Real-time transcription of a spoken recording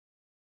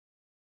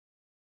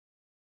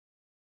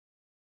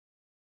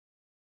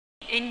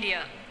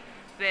India,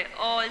 where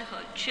all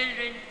her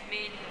children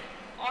made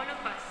all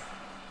of us,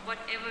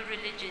 whatever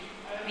religion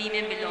we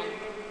may belong.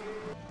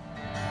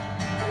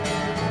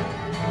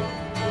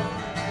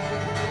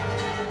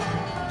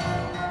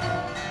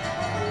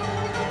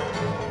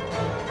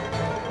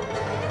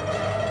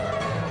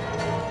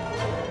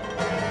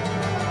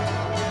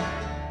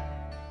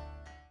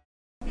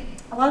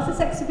 Whilst this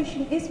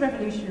exhibition is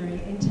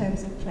revolutionary in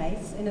terms of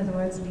place, in other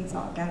words, Leeds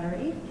Art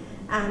Gallery,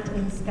 and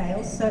in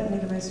scale, certainly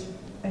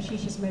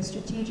Shisha's most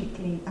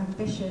strategically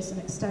ambitious and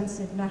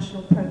extensive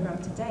national programme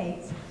to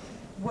date,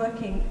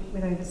 working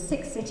with over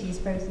 6 cities,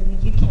 both in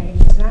the UK and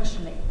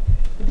internationally.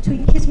 The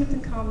Between Kismet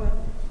and Karma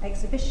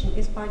exhibition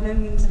is by no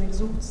means an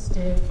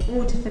exhaustive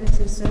or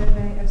definitive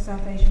survey of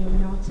South Asian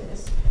women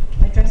artists,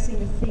 addressing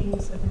the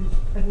themes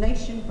of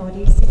nation,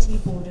 body, city,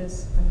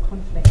 borders, and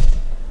conflict.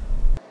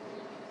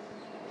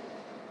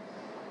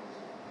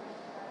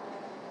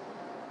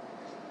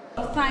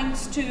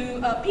 Thanks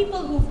to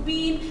people who've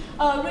been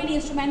really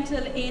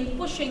instrumental in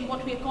pushing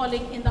what we're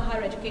calling in the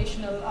higher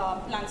educational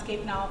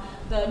landscape now,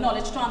 the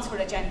knowledge transfer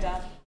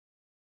agenda.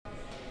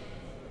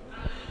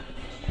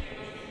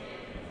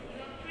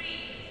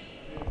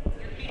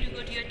 You're free to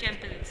go to your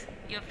temples,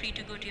 you're free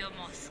to go to your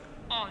mosque,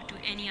 or to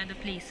any other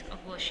place of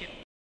worship.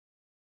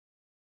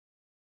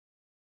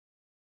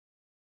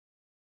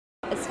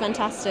 It's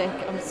fantastic.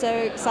 I'm so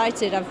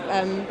excited.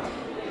 I've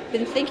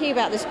been thinking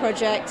about this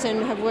project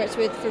and have worked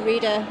with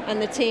Farida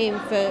and the team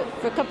for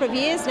a couple of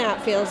years now,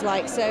 it feels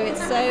like. So it's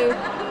so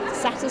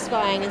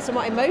satisfying and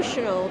somewhat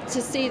emotional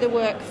to see the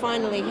work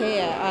finally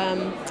here.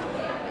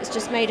 It's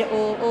just made it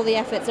all the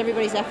efforts,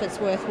 everybody's efforts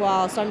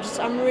worthwhile. So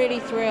I'm really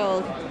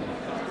thrilled.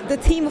 The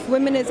theme of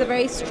women is a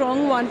very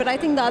strong one, but I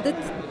think the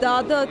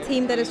other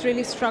theme that has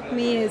really struck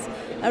me is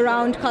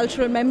around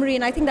cultural memory,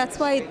 and I think that's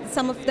why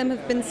some of them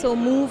have been so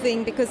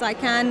moving, because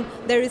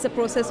there is a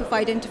process of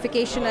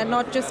identification, and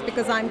not just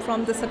because I'm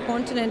from the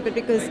subcontinent, but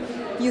because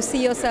you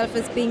see yourself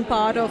as being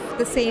part of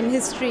the same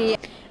history.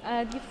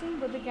 You've seen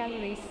both the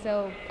galleries,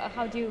 so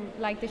how do you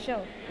like the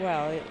show?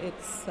 Well,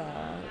 it's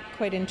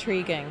quite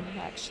intriguing,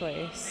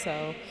 actually.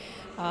 So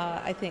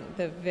I think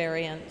the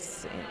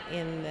variance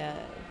in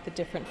the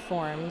different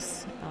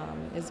forms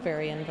is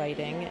very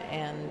inviting,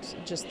 and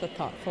just the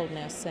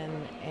thoughtfulness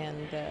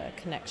and the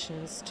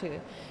connections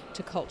to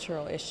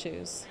cultural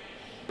issues.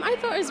 I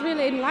thought it was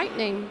really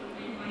enlightening.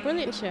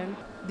 Brilliant show.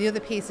 The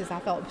other pieces I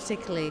thought were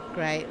particularly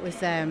great was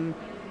the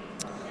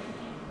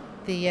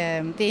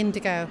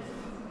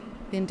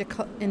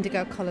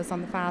indigo colours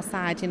on the far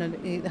side, you know,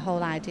 the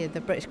whole idea of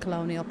the British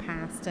colonial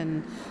past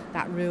and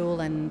that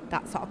rule and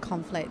that sort of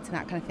conflict and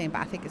that kind of thing,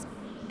 but I think it's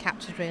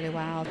captured really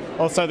well.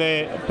 Also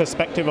the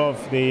perspective of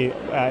the,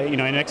 in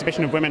an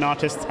exhibition of women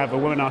artists, have a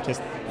woman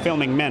artist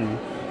filming men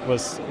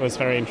was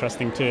very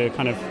interesting to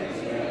kind of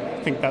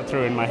think that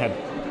through in my head.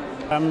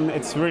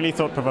 It's really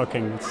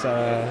thought-provoking,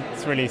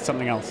 it's really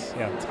something else,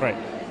 yeah, it's great.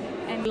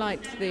 And I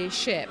liked the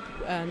ship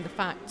and the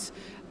fact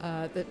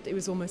that it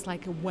was almost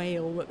like a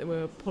whale that they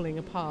were pulling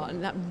apart,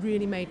 and that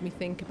really made me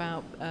think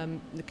about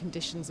the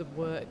conditions of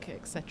work,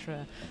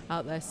 etc.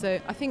 out there.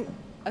 So I think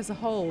as a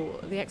whole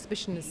the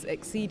exhibition has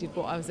exceeded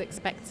what I was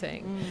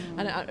expecting,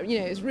 and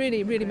it's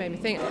really made me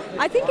think.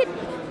 I think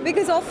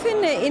because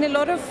often in a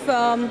lot of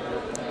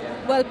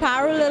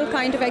parallel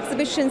kind of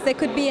exhibitions there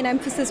could be an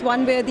emphasis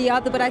one way or the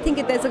other, but I think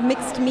there's a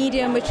mixed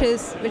medium which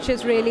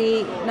is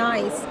really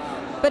nice.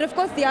 But of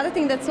course the other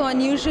thing that's so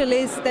unusual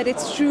is that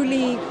it's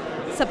truly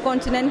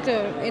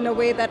subcontinental in a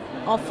way that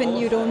often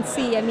you don't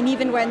see. I mean,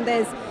 even when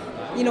there's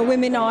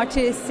women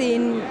artists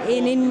in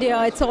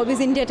India, it's always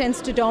India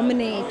tends to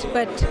dominate,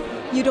 but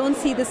you don't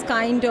see this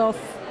kind of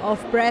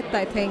breadth,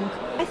 I think.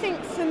 I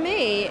think for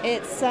me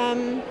it's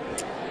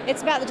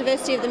about the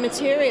diversity of the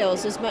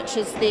materials as much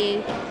as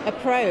the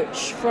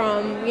approach,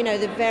 from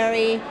the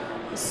very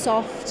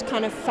soft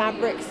kind of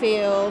fabric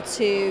feel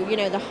to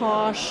the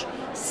harsh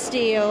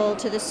steel,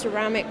 to the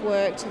ceramic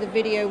work, to the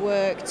video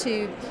work,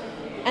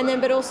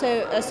 but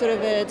also a sort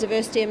of a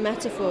diversity in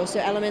metaphor, so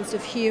elements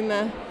of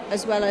humour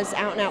as well as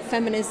out-and-out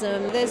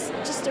feminism. There's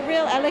just a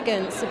real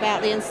elegance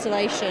about the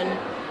installation,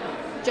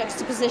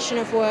 juxtaposition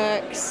of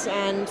works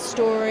and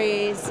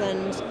stories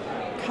and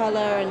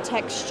colour and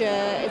texture.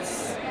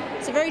 It's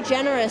a very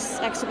generous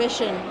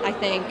exhibition, I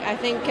think. I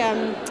think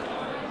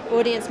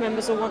audience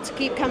members will want to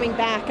keep coming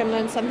back and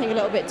learn something a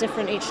little bit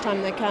different each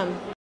time they come.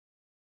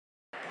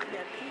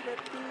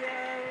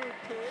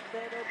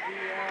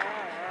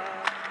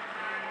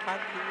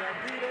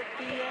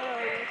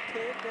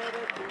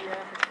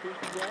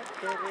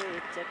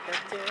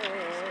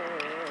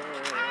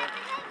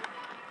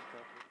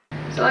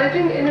 So I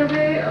think in a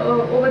way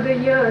over the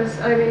years,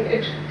 I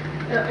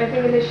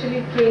think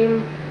initially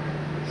came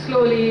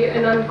slowly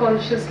and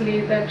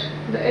unconsciously that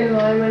the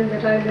environment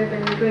that I live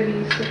in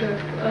really sort of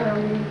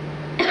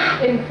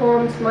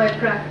informs my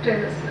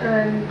practice,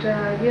 and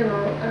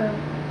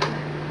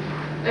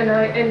and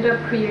I end up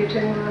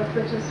creating work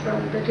which is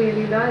from the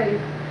daily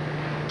life,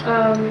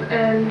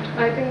 and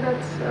I think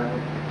that's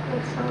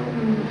how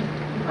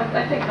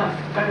I think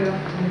that's very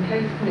often the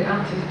case, and the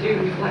artists do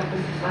reflect the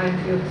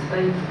society or the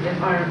space, the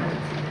environment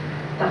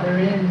that they're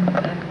in,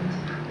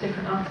 and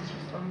different artists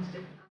respond to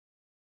different.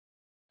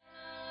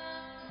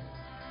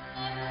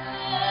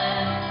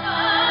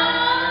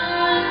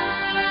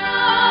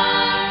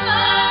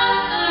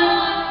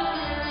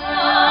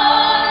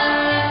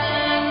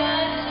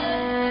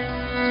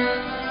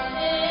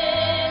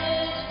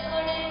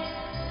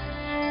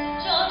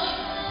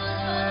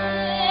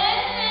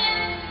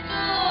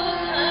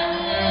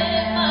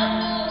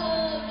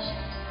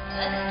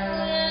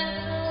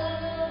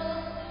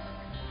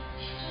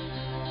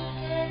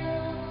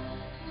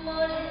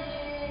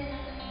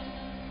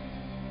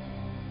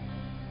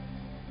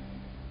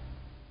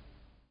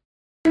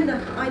 The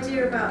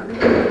idea about the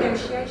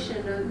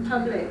negotiation of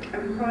public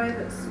and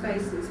private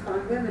spaces by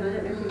women, I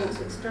don't know if you want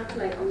to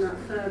extrapolate on that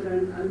further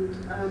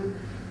and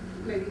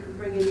maybe you could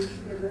bring in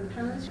the other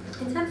panelists.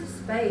 In terms of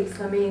space,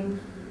 I mean,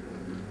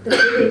 the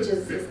village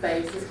as a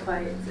space is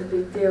quite a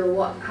big deal.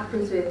 What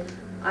happens with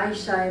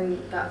Aisha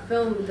in that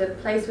film, the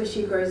place where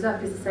she grows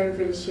up is the same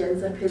village she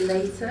ends up in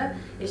later.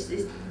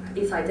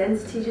 Its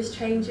identity just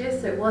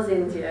changes. So it was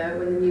India,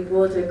 when the new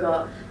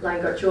border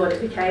line got drawn, it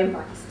became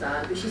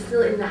Pakistan, but she's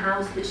still in the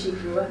house that she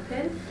grew up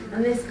in.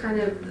 And this kind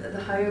of,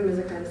 the home as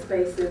a kind of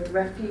space of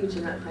refuge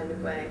in that kind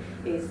of way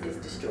is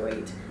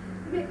destroyed.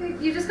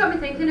 You just got me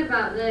thinking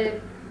about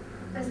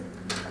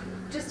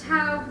just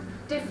how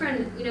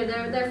different, you know,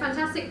 they're a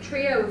fantastic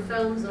trio of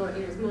films, or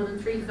it's more than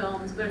 3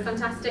 films, but a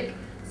fantastic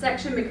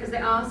section because they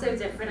are so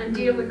different and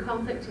deal with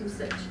conflict in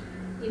such,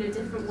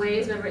 different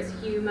ways, whether it's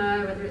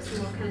humour, whether it's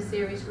more kind of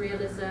serious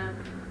realism,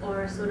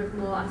 or a sort of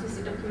more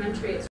artistic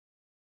documentary.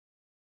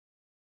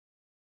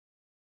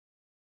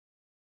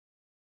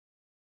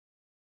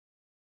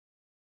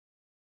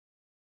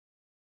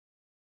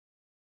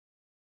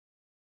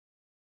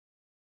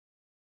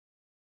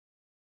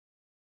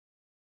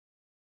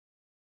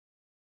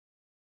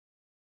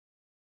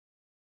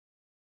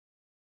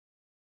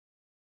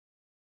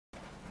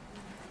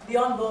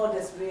 Beyond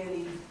Borders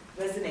really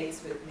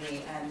resonates with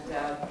me, and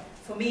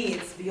for me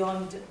it's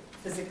beyond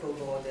physical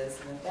borders,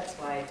 and that's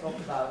why I talk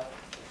about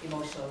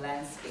emotional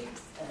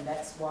landscapes, and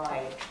that's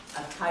why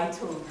I've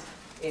titled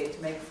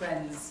it Make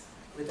Friends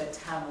with a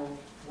Tamil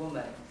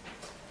Woman.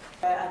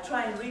 I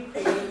try and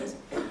recreate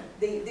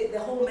the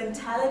whole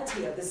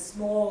mentality of the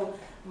small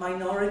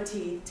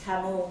minority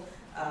Tamil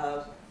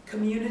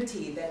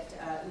community that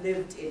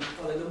lived in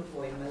Kuala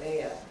Lumpur in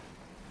Malaya.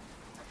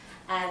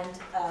 And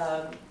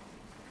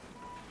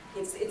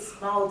it's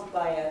mouthed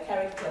by a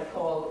character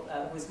called,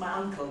 who's my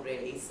uncle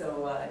really,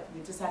 so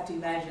you just have to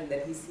imagine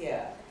that he's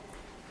here.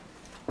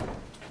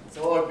 It's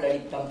all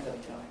bloody tum-tum.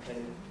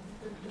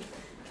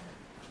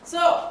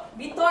 So,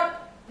 we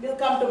thought we'll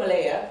come to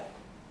Malaya.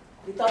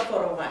 We thought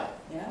for a while,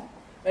 yeah?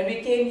 When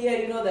we came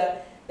here,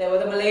 there were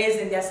the Malays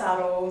in their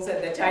sarongs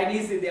and the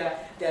Chinese in their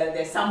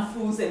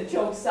samfus and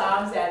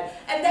choksams,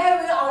 and there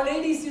were our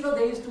ladies,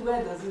 they used to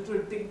wear those little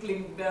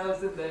tinkling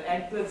bells in the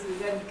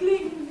necklaces and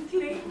cling,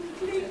 cling,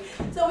 cling.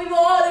 So we were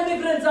all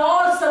immigrants,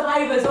 all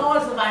survivors, all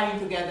surviving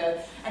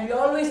together, and we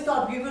always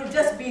thought we will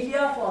just be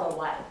here for a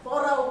while,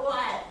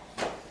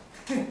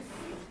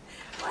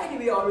 Why do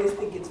we always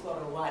think it's for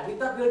a while? We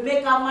thought we'll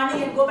make our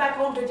money and go back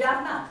home to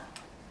Jaffna.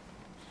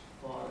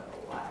 For a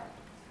while.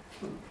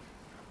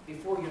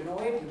 Before you know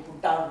it, you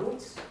put down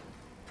roots,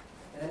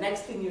 and the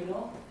next thing you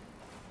know,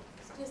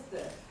 it's just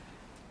the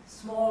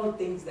small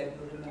things that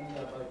you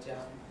remember about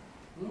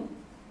Jaffna.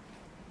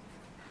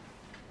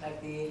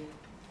 Like the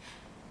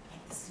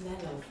smell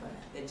of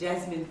the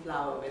jasmine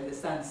flower when the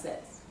sun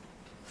sets.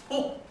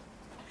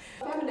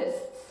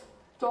 Feminists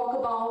talk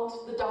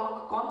about the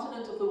dark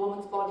continent of the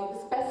woman's body, the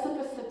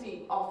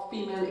specificity of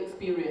female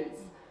experience,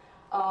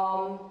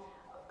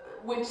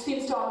 which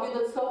seems to argue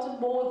that certain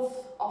modes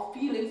of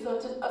feeling,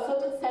 a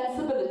certain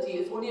sensibility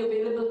is only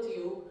available to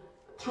you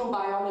through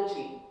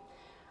biology.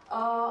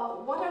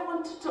 What I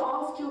wanted to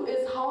ask you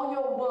is how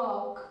your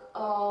work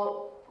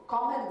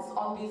comments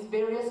on these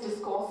various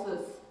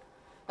discourses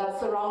that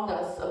surround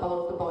us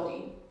about the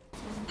body.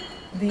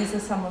 These are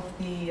some of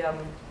the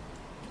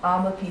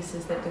armor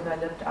pieces that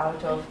developed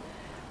out of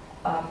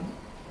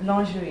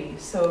lingerie.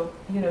 So,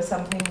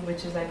 something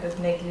which is like a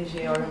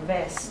negligee or a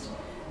vest,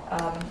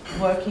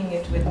 working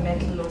it with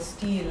metal or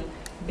steel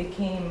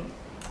became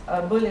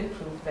a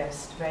bulletproof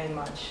vest very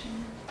much.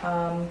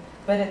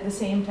 But at the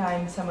same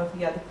time, some of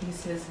the other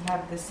pieces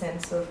have this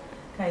sense of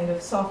kind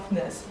of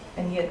softness,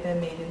 and yet they're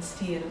made in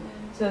steel.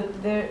 So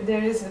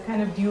there is a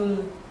kind of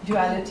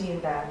duality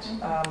in that,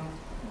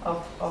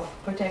 of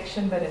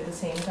protection, but at the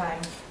same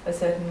time a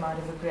certain amount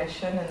of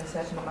aggression and a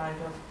certain amount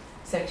of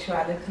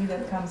sexuality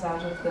that comes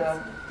out of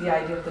the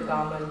idea of the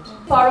garment.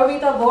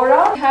 Paravita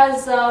Bora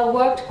has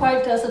worked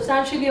quite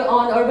substantially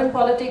on urban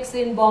politics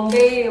in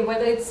Bombay,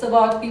 whether it's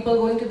about people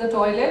going to the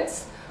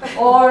toilets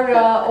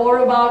or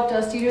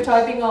about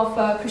stereotyping of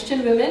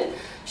Christian women.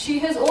 She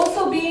has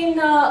also been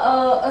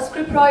a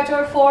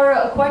scriptwriter for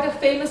quite a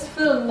famous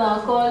film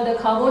called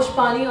Khamosh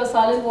Pani or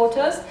Silent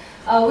Waters,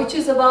 which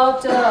is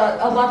about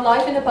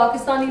life in a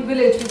Pakistani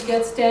village, which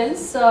gets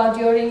tense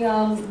during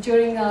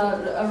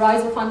a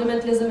rise of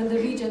fundamentalism in the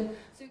region.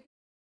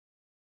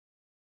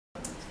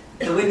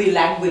 The way we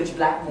language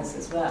blackness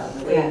as well,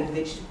 the way in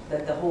which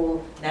that the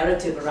whole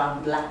narrative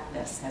around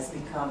blackness has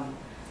become,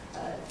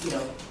 you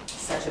know,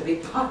 such a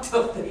big part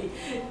of the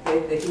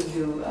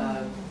Hindu,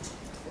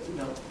 you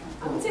know.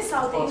 I would say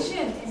South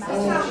Asian.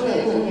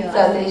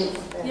 South Asian.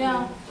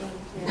 Yeah.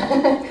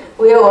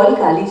 We are all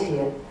Kalis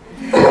here.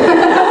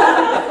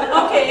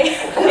 Okay.